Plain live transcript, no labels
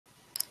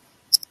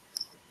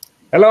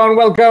Hello and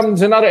welcome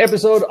to another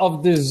episode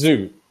of The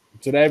Zoo.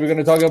 Today we're going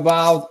to talk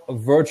about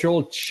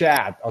Virtual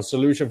Chat, a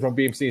solution from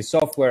BMC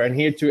Software. And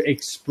here to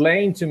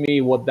explain to me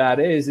what that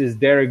is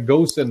Daren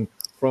Goeson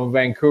from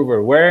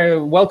Vancouver.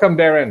 Welcome,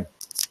 Daren.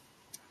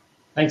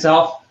 Thanks,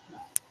 Alf.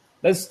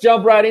 Let's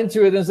jump right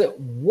into it and say,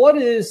 what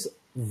is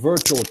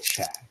Virtual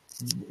Chat?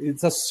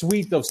 It's a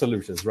suite of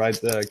solutions, right?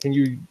 Can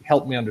you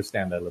help me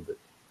understand that a little bit?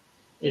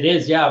 It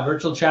is, yeah.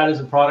 Virtual Chat is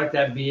a product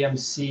at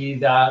BMC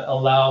that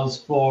allows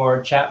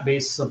for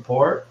chat-based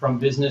support from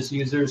business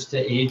users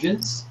to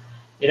agents.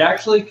 It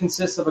actually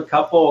consists of a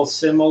couple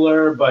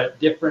similar but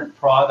different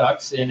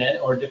products in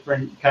it, or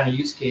different kind of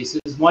use cases.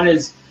 One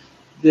is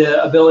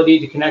the ability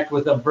to connect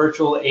with a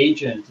virtual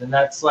agent, and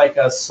that's like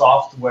a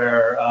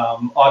software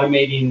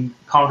automating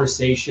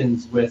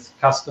conversations with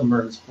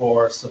customers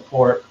for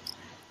support.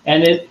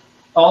 And it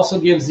also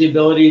gives the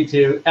ability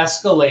to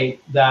escalate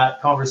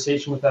that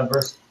conversation with that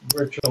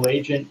virtual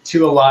agent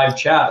to a live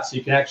chat. So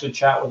you can actually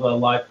chat with a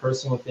live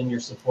person within your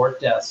support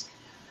desk.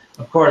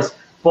 Of course,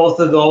 both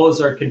of those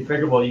are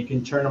configurable. You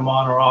can turn them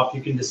on or off.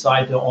 You can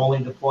decide to only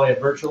deploy a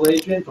virtual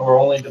agent or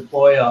only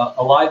deploy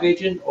a live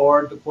agent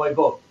or deploy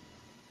both.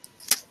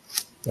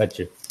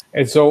 Gotcha.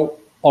 And so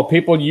are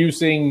people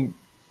using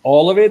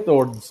all of it,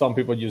 or some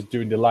people just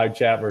doing the live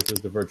chat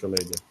versus the virtual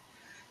agent?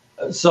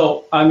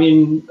 So, I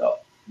mean,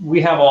 we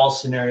have all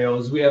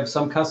scenarios. We have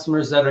some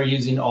customers that are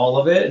using all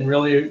of it, and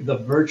really the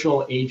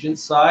virtual agent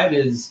side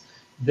is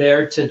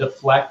there to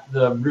deflect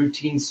the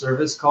routine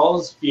service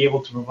calls, be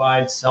able to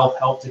provide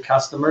self-help to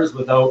customers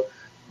without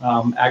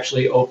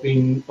actually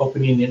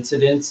opening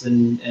incidents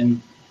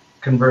and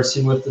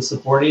conversing with the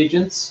support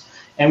agents.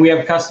 And we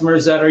have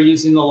customers that are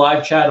using the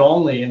live chat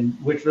only, and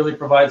which really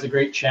provides a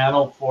great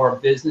channel for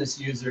business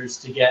users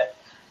to get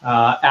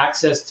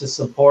access to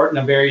support in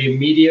a very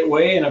immediate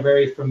way and a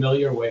very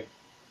familiar way.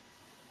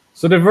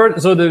 So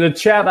the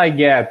chat I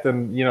get,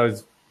 and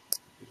is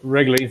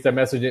regular instant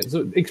messaging.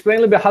 So explain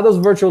a little bit, how does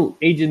virtual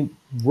agent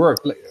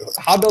work? Like,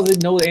 how does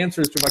it know the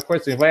answers to my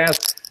question? If I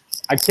ask,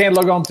 I can't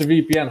log on to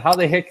VPN, how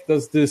the heck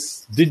does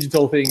this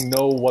digital thing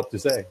know what to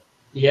say?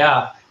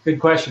 Yeah, good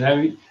question. I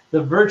mean,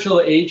 the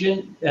virtual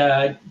agent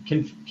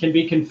can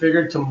be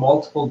configured to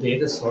multiple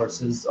data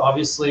sources.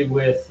 Obviously,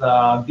 with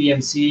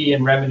BMC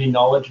and Remedy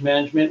knowledge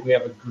management, we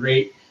have a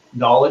great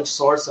knowledge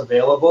source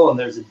available, and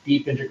there's a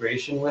deep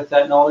integration with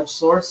that knowledge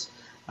source.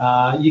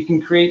 You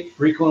can create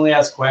frequently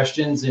asked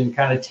questions and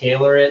kind of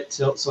tailor it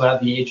so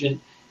that the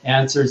agent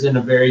answers in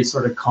a very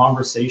sort of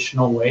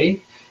conversational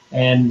way.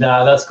 And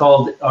that's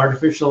called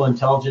Artificial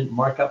Intelligent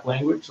Markup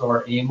Language,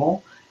 or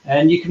AML.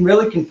 And you can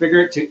really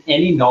configure it to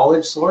any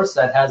knowledge source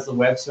that has the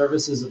web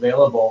services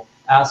available.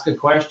 Ask a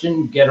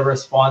question, get a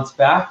response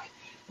back,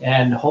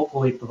 and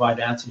hopefully provide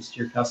answers to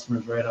your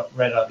customers right out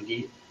of the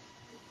gate.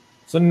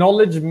 So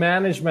knowledge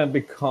management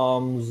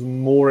becomes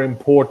more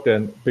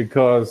important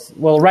because,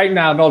 well, right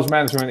now knowledge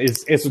management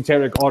is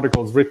esoteric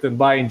articles written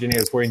by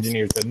engineers for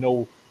engineers that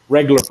no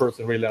regular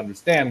person really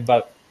understand.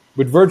 But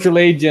with virtual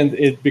agent,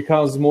 it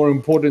becomes more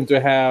important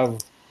to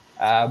have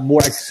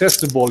more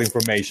accessible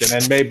information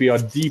and maybe a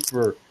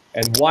deeper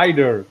and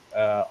wider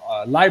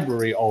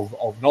library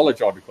of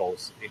knowledge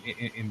articles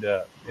in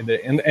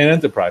an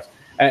enterprise.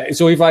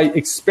 So if I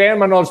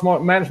expand my knowledge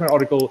management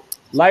article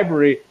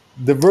library,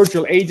 the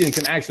virtual agent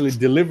can actually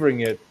delivering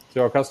it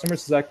to our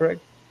customers. Is that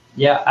correct?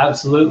 Yeah,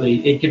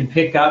 absolutely. It can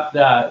pick up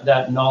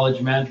that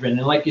knowledge management.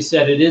 And like you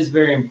said, it is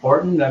very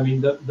important. I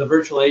mean, the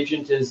virtual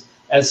agent is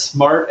as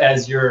smart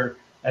as your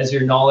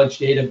knowledge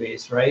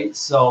database, right?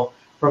 So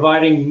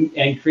providing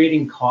and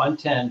creating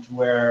content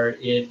where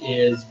it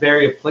is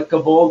very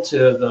applicable to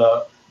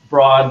the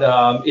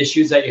broad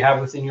issues that you have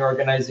within your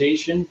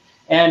organization.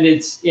 And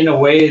it's in a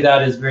way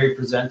that is very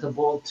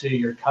presentable to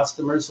your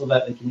customers so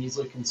that they can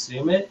easily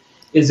consume it,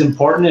 is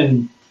important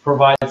and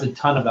provides a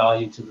ton of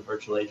value to the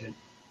virtual agent.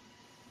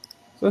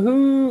 So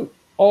who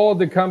are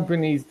the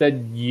companies that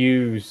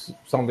use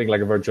something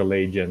like a virtual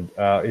agent?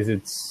 Is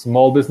it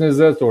small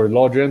businesses or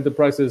larger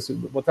enterprises?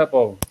 What type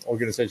of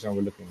organization are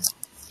we looking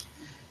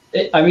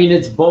at? I mean,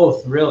 it's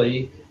both,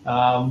 really.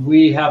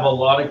 We have a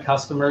lot of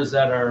customers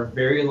that are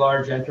very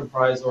large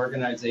enterprise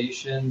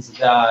organizations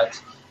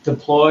that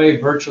deploy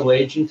virtual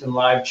agent and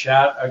live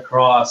chat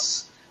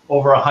across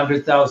over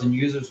 100,000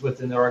 users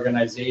within their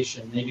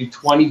organization. They do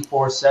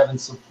 24/7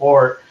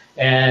 support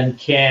and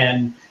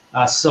can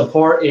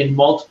support in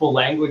multiple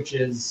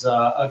languages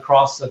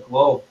across the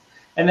globe.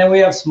 And then we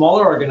have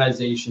smaller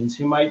organizations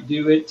who might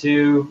do it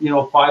to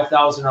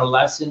 5,000 or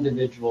less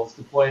individuals,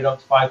 deploy it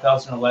up to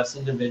 5,000 or less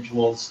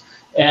individuals.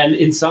 And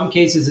in some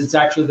cases, it's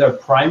actually their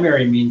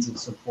primary means of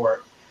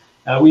support.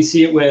 We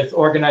see it with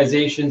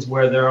organizations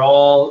where they're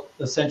all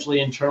essentially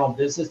internal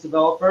business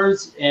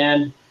developers,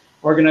 and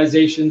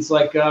organizations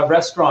like a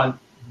restaurant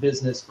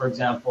business, for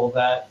example,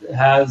 that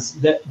has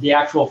the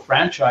actual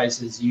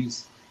franchises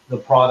use the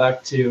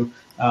product to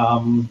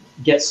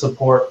get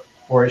support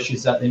for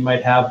issues that they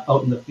might have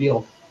out in the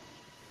field.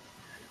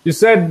 You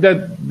said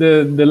that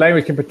the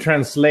language can be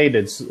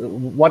translated. So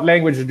what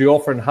language do you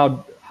offer, and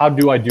how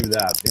do I do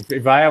that?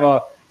 If I have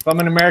a if I'm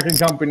an American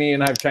company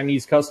and I have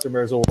Chinese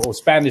customers or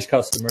Spanish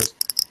customers,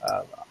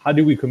 how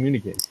do we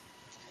communicate?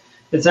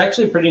 It's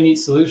actually a pretty neat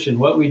solution.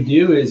 What we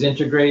do is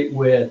integrate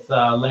with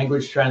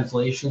language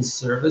translation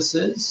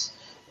services,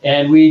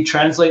 and we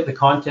translate the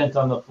content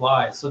on the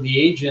fly. So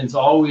the agents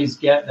always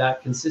get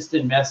that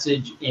consistent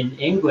message in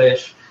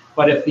English,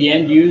 but if the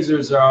end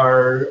users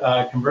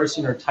are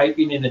conversing or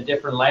typing in a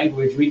different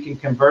language, we can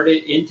convert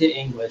it into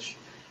English.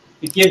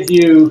 It gives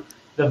you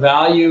the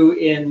value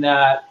in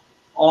that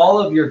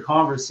all of your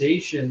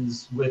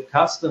conversations with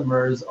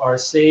customers are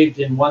saved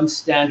in one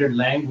standard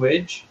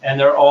language, and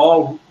they're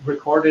all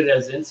recorded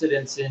as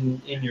incidents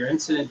in your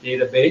incident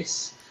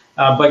database,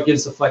 but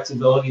gives the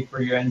flexibility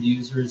for your end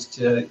users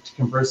to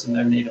converse in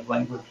their native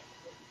language.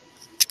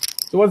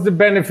 So what's the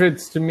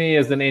benefits to me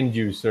as an end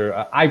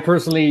user? I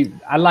personally,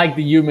 I like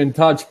the human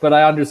touch, but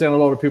I understand a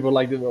lot of people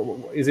like,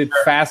 is it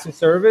faster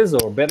service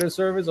or better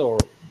service, or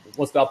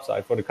what's the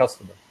upside for the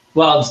customer?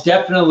 Well, it's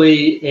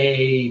definitely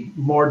a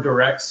more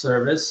direct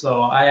service.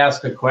 So I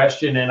ask a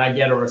question and I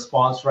get a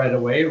response right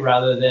away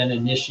rather than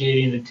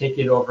initiating the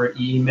ticket over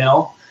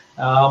email.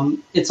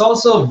 It's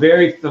also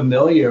very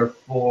familiar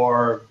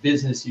for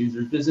business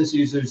users. Business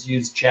users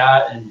use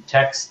chat and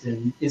text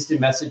and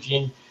instant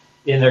messaging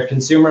in their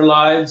consumer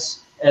lives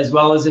as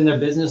well as in their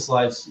business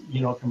lives,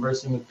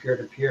 conversing with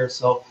peer-to-peer.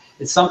 So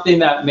it's something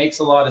that makes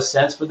a lot of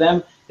sense for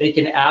them. They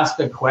can ask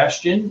a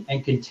question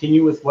and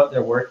continue with what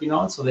they're working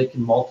on, so they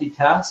can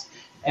multitask.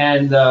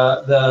 And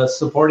the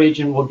support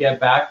agent will get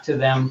back to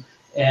them,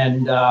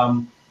 and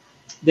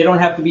they don't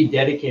have to be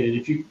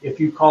dedicated. If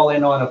you call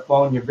in on a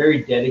phone, you're very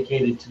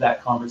dedicated to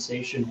that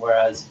conversation,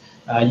 whereas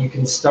you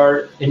can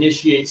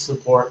initiate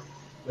support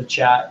with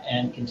chat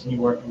and continue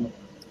working with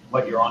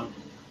what you're on.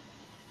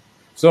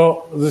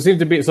 So there seems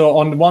to be, so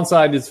on the one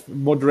side it's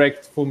more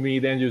direct for me,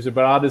 the end user,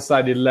 but on the other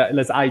side it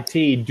lets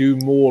IT do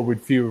more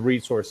with fewer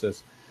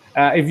resources.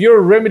 If you're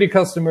a Remedy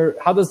customer,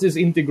 how does this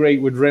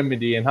integrate with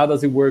Remedy, and how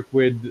does it work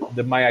with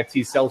the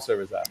MyIT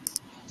self-service app?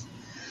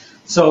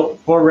 So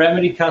for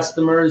Remedy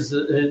customers,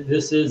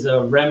 this is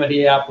a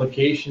Remedy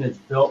application. It's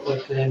built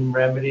within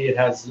Remedy. It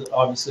has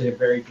obviously a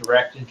very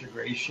direct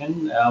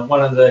integration.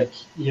 One of the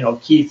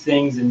key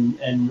things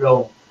and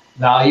real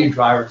value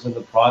drivers of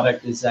the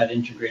product is that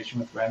integration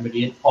with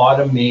Remedy. It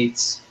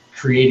automates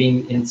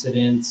creating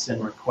incidents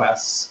and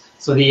requests.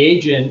 So the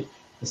agent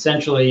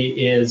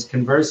essentially is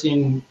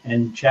conversing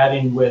and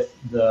chatting with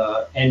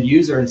the end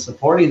user and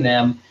supporting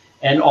them,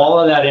 and all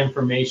of that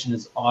information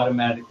is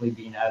automatically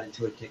being added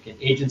to a ticket.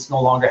 Agents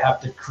no longer have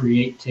to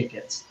create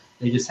tickets.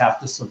 They just have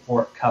to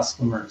support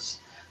customers.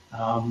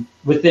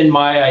 Within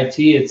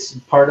MyIT, it's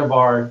part of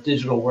our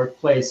digital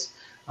workplace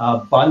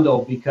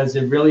bundle, because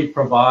it really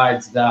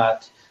provides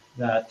that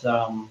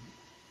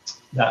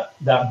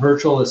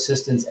virtual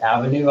assistance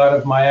avenue out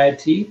of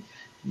MyIT.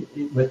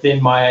 Within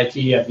MyIT,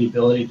 you have the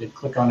ability to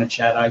click on a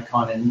chat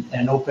icon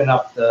and open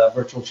up the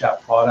virtual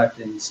chat product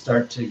and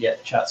start to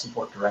get chat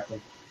support directly.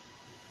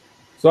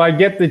 So I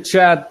get the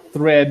chat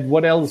thread.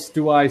 What else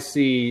do I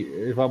see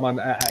if I'm an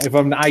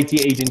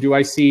IT agent? Do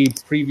I see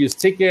previous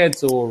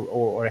tickets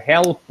or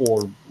help,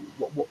 or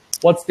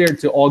what's there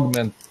to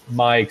augment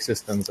my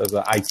existence as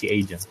an IT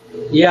agent?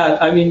 Yeah,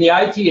 I mean, the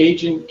IT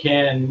agent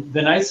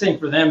the nice thing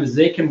for them is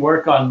they can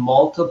work on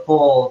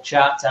multiple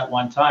chats at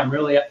one time,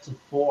 really up to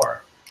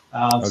 4.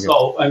 Okay.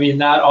 So, I mean,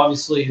 that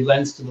obviously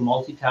lends to the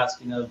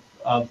multitasking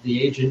of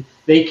the agent.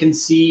 They can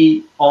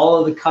see all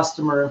of the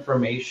customer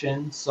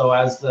information. So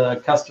as the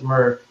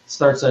customer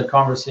starts a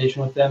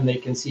conversation with them, they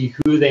can see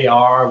who they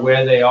are,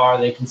 where they are.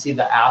 They can see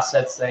the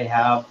assets they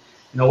have,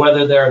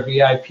 whether they're a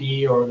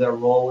VIP or their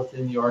role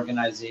within the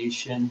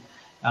organization.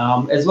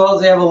 As well as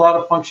they have a lot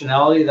of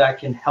functionality that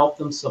can help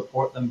them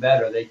support them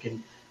better. They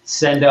can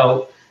send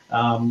out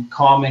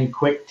common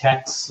quick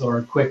texts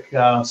or quick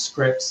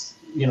scripts,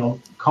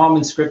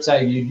 common scripts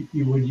that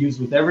you would use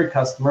with every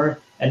customer,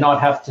 and not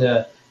have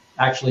to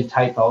actually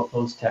type out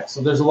those texts.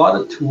 So there's a lot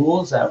of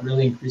tools that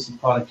really increase the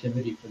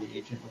productivity for the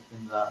agent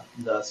within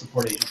the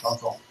support agent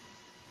console.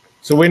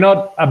 So we're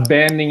not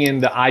abandoning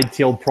the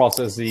ITIL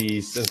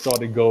processes and start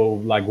to go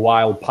like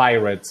wild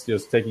pirates,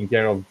 just taking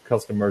care of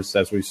customers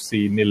as we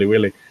see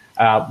nilly-willy.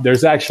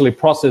 There's actually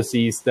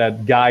processes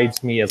that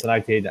guides me as an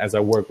IT agent as I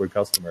work with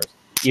customers,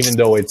 even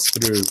though it's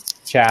through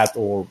chat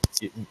or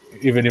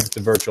even if it's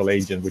a virtual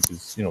agent, which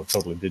is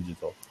totally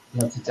digital.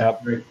 That's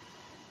exactly right.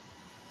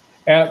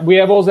 We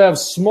also have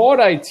Smart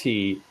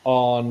IT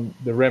on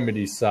the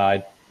Remedy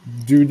side.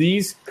 Do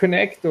these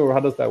connect, or how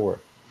does that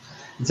work?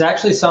 It's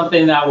actually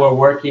something that we're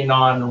working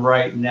on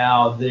right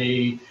now.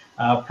 The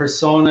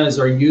personas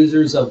or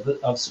users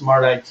of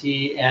Smart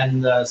IT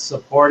and the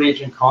support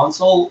agent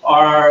console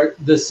are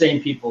the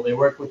same people. They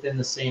work within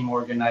the same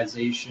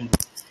organization.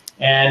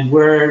 And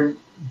we're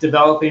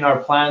developing our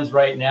plans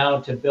right now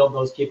to build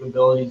those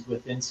capabilities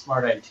within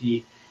Smart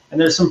IT. And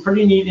there's some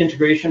pretty neat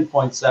integration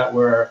points that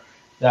we're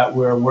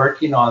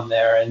working on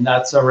there. And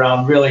that's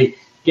around really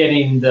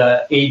getting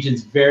the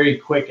agents very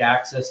quick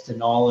access to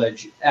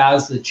knowledge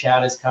as the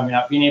chat is coming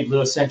up, being able to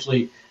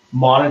essentially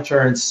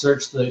monitor and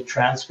search the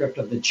transcript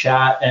of the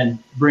chat and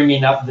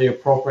bringing up the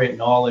appropriate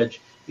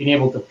knowledge, being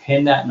able to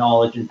pin that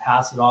knowledge and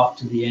pass it off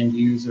to the end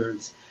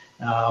users.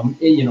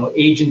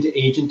 Agent to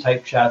agent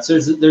type chats.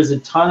 There's a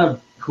ton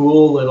of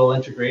cool little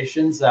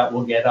integrations that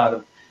we'll get out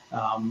of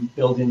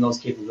building those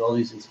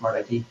capabilities in Smart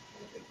IT.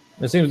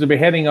 It seems to be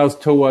heading us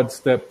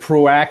towards the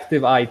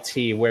proactive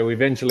IT, where we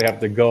eventually have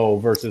to go,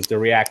 versus the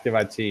reactive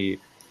IT,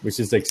 which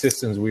is the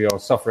existence we are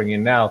suffering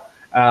in now.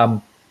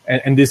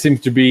 And this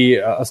seems to be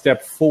a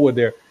step forward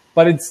there.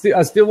 But it's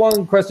still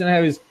one question I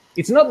have is,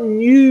 it's not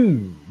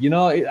new,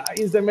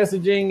 instant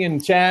messaging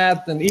and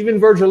chat and even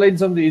virtual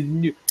agents is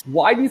new.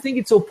 Why do you think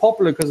it's so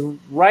popular? Because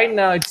right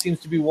now it seems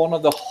to be one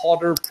of the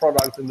hotter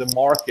products in the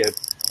market.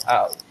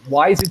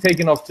 Why is it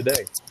taking off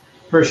today?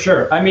 For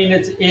sure. I mean,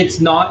 it's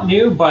not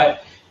new,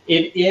 but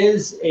it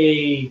is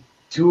a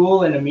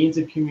tool and a means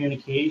of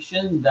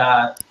communication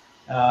that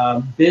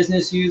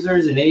business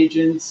users and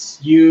agents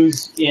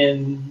use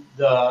in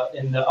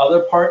the other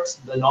parts,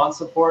 the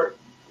non-support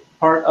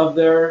part of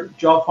their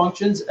job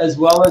functions, as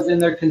well as in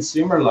their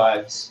consumer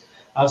lives.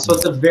 So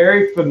it's a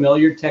very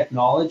familiar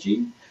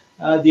technology.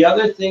 The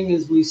other thing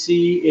is we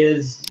see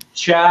is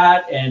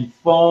chat and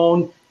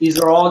phone. These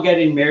are all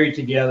getting married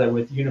together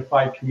with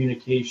unified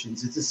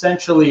communications. It's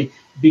essentially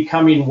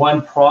becoming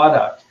one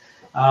product.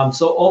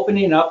 So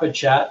opening up a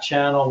chat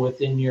channel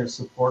within your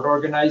support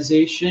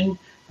organization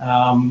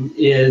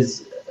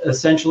is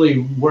essentially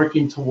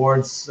working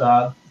towards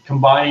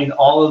combining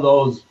all of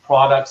those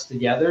products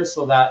together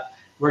so that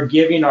we're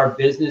giving our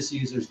business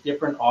users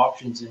different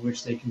options in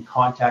which they can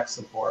contact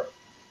support.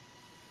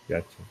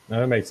 Gotcha. No,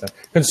 that makes sense.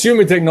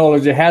 Consumer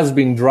technology has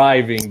been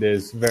driving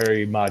this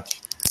very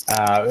much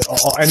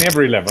on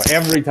every level.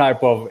 Every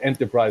type of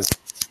enterprise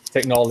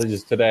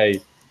technologies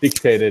today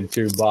dictated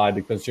to by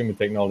the consumer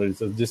technology.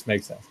 So this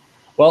makes sense.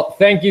 Well,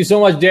 thank you so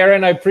much,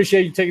 Daren. I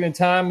appreciate you taking the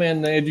time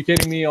and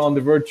educating me on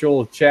the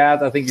virtual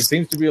chat. I think it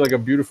seems to be like a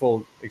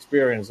beautiful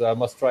experience. I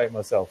must try it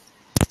myself.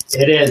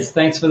 It is.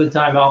 Thanks for the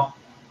time, Al.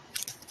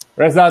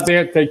 Rest out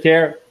there. Take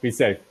care. Be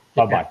safe.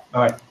 Bye-bye.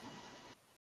 All right.